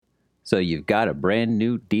So you've got a brand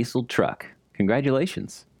new diesel truck.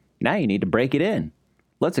 Congratulations. Now you need to break it in.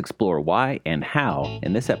 Let's explore why and how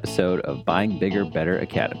in this episode of Buying Bigger Better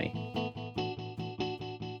Academy.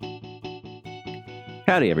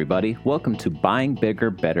 Howdy, everybody. Welcome to Buying Bigger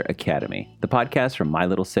Better Academy, the podcast from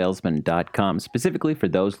MyLittleSalesman.com, specifically for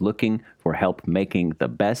those looking for help making the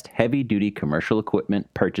best heavy-duty commercial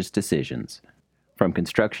equipment purchase decisions, from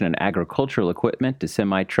construction and agricultural equipment to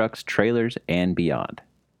semi-trucks, trailers, and beyond.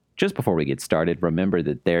 Just before we get started, remember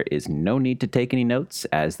that there is no need to take any notes,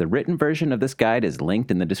 as the written version of this guide is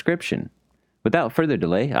linked in the description. Without further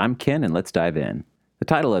delay, I'm Ken, and let's dive in. The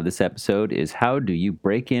title of this episode is How Do You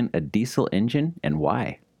Break In a Diesel Engine and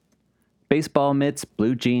Why? Baseball mitts,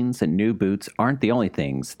 blue jeans, and new boots aren't the only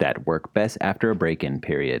things that work best after a break-in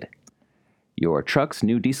period. Your truck's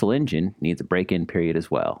new diesel engine needs a break-in period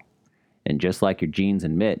as well. And just like your jeans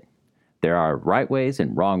and mitt, there are right ways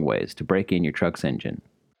and wrong ways to break in your truck's engine.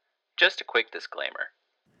 Just a quick disclaimer.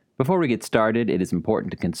 Before we get started, it is important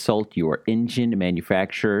to consult your engine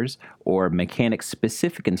manufacturer's or mechanic's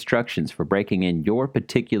specific instructions for breaking in your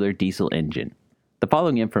particular diesel engine. The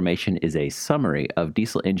following information is a summary of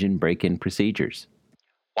diesel engine break-in procedures.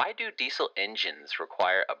 Why do diesel engines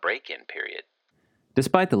require a break-in period?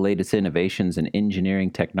 Despite the latest innovations in engineering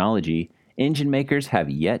technology, engine makers have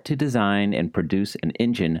yet to design and produce an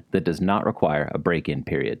engine that does not require a break-in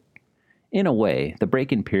period. In a way, the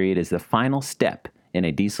break-in period is the final step in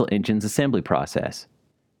a diesel engine's assembly process,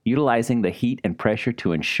 utilizing the heat and pressure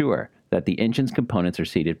to ensure that the engine's components are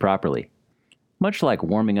seated properly, much like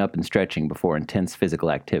warming up and stretching before intense physical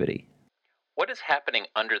activity. What is happening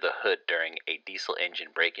under the hood during a diesel engine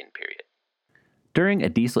break-in period? During a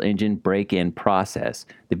diesel engine break-in process,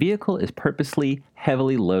 the vehicle is purposely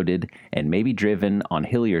heavily loaded and may be driven on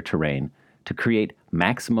hillier terrain to create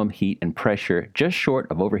maximum heat and pressure just short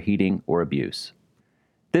of overheating or abuse.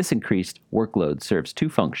 This increased workload serves two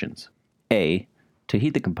functions. A, to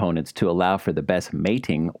heat the components to allow for the best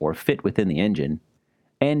mating or fit within the engine,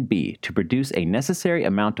 and B, to produce a necessary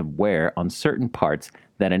amount of wear on certain parts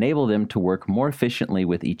that enable them to work more efficiently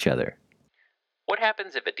with each other. What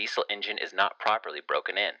happens if a diesel engine is not properly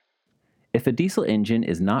broken in? If a diesel engine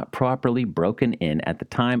is not properly broken in at the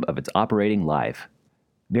time of its operating life,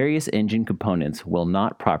 various engine components will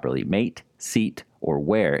not properly mate, seat, or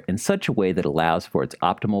wear in such a way that allows for its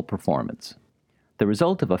optimal performance. The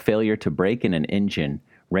result of a failure to break in an engine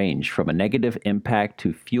range from a negative impact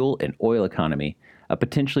to fuel and oil economy, a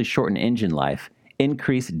potentially shortened engine life,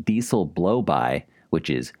 increased diesel blow-by, which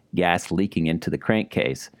is gas leaking into the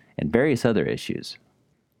crankcase, and various other issues.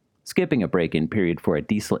 Skipping a break-in period for a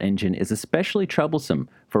diesel engine is especially troublesome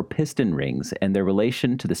for piston rings and their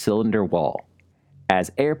relation to the cylinder wall. As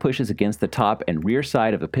air pushes against the top and rear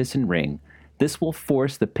side of a piston ring, this will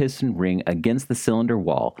force the piston ring against the cylinder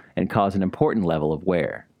wall and cause an important level of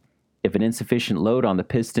wear. If an insufficient load on the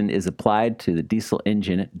piston is applied to the diesel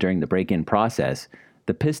engine during the break-in process,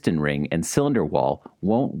 the piston ring and cylinder wall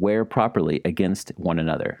won't wear properly against one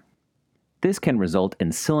another. This can result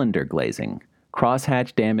in cylinder glazing,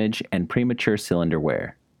 crosshatch damage, and premature cylinder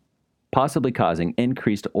wear, possibly causing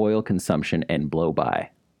increased oil consumption and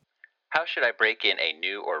blow-by. How should I break in a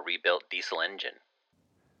new or rebuilt diesel engine?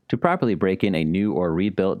 To properly break in a new or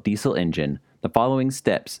rebuilt diesel engine, the following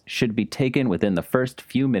steps should be taken within the first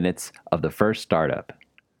few minutes of the first startup.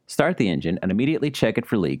 Start the engine and immediately check it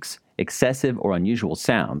for leaks, excessive or unusual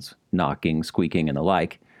sounds, knocking, squeaking, and the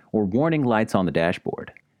like, or warning lights on the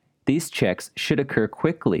dashboard. These checks should occur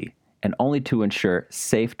quickly and only to ensure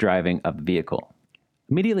safe driving of the vehicle.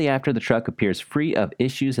 Immediately after the truck appears free of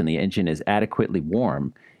issues and the engine is adequately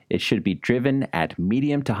warm, it should be driven at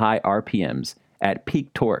medium to high RPMs at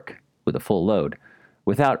peak torque with a full load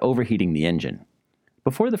without overheating the engine.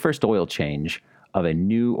 Before the first oil change of a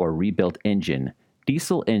new or rebuilt engine,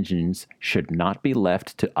 diesel engines should not be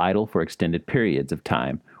left to idle for extended periods of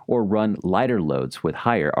time or run lighter loads with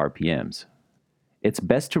higher RPMs. It's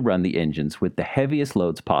best to run the engines with the heaviest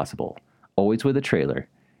loads possible, always with a trailer,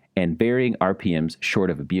 and varying RPMs short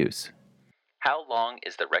of abuse. How long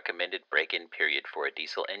is the recommended break-in period for a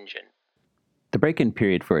diesel engine? The break-in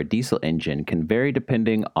period for a diesel engine can vary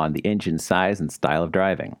depending on the engine size and style of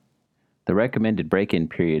driving. The recommended break-in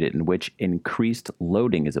period in which increased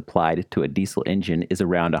loading is applied to a diesel engine is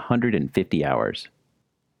around 150 hours.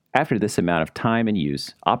 After this amount of time in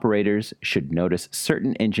use, operators should notice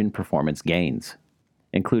certain engine performance gains,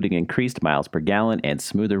 including increased miles per gallon and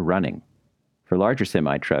smoother running. For larger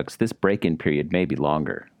semi-trucks, this break-in period may be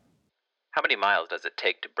longer. How many miles does it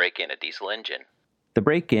take to break in a diesel engine? The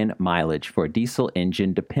break-in mileage for a diesel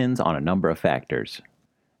engine depends on a number of factors,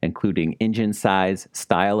 including engine size,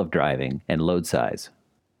 style of driving, and load size.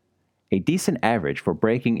 A decent average for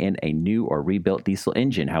breaking in a new or rebuilt diesel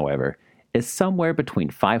engine, however, is somewhere between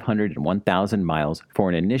 500 and 1,000 miles for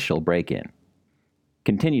an initial break-in.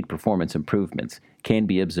 Continued performance improvements can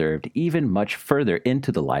be observed even much further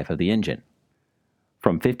into the life of the engine,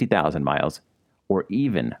 from 50,000 miles or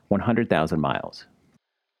even 100,000 miles.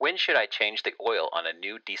 When should I change the oil on a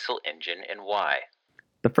new diesel engine and why?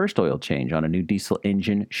 The first oil change on a new diesel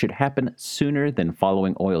engine should happen sooner than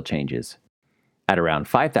following oil changes, at around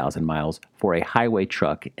 5,000 miles for a highway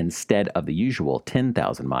truck instead of the usual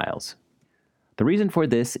 10,000 miles. The reason for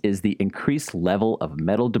this is the increased level of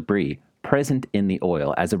metal debris present in the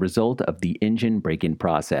oil as a result of the engine break-in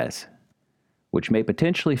process, which may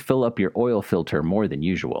potentially fill up your oil filter more than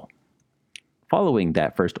usual. Following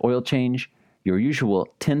that first oil change, your usual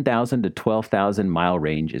 10,000 to 12,000 mile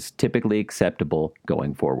range is typically acceptable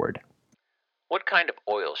going forward. What kind of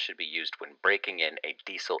oil should be used when breaking in a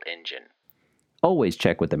diesel engine? Always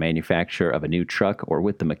check with the manufacturer of a new truck or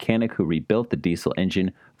with the mechanic who rebuilt the diesel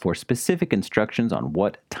engine for specific instructions on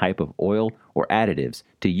what type of oil or additives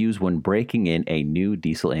to use when breaking in a new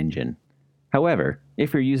diesel engine. However,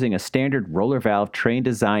 if you're using a standard roller valve train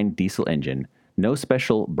design diesel engine, no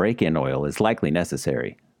special break-in oil is likely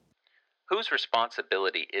necessary. Whose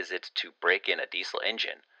responsibility is it to break in a diesel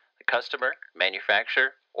engine? The customer,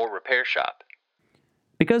 manufacturer, or repair shop?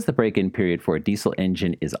 Because the break-in period for a diesel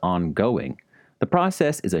engine is ongoing, the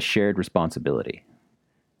process is a shared responsibility.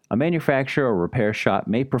 A manufacturer or repair shop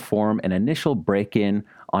may perform an initial break-in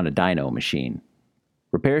on a dyno machine.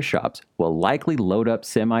 Repair shops will likely load up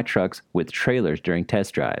semi-trucks with trailers during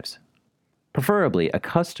test drives. Preferably, a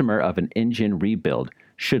customer of an engine rebuild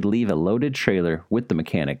should leave a loaded trailer with the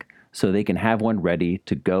mechanic so they can have one ready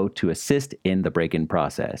to go to assist in the break-in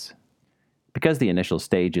process. Because the initial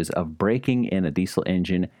stages of breaking in a diesel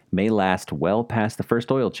engine may last well past the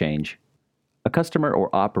first oil change, a customer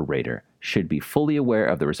or operator should be fully aware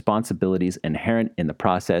of the responsibilities inherent in the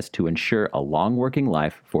process to ensure a long working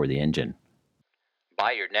life for the engine.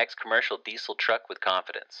 Buy your next commercial diesel truck with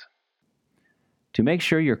confidence. To make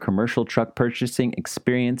sure your commercial truck purchasing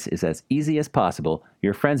experience is as easy as possible,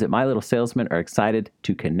 your friends at My Little Salesman are excited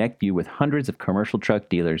to connect you with hundreds of commercial truck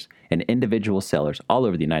dealers and individual sellers all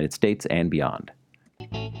over the United States and beyond.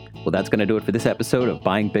 Well, that's going to do it for this episode of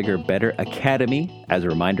Buying Bigger Better Academy. As a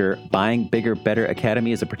reminder, Buying Bigger Better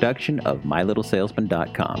Academy is a production of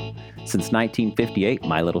MyLittleSalesman.com. Since 1958,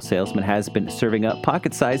 My Little Salesman has been serving up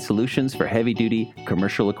pocket-sized solutions for heavy-duty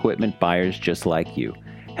commercial equipment buyers just like you.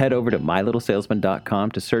 Head over to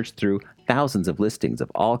MyLittleSalesman.com to search through thousands of listings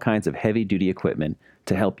of all kinds of heavy-duty equipment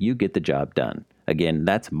to help you get the job done. Again,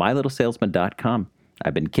 that's MyLittleSalesman.com.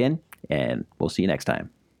 I've been Ken, and we'll see you next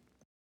time.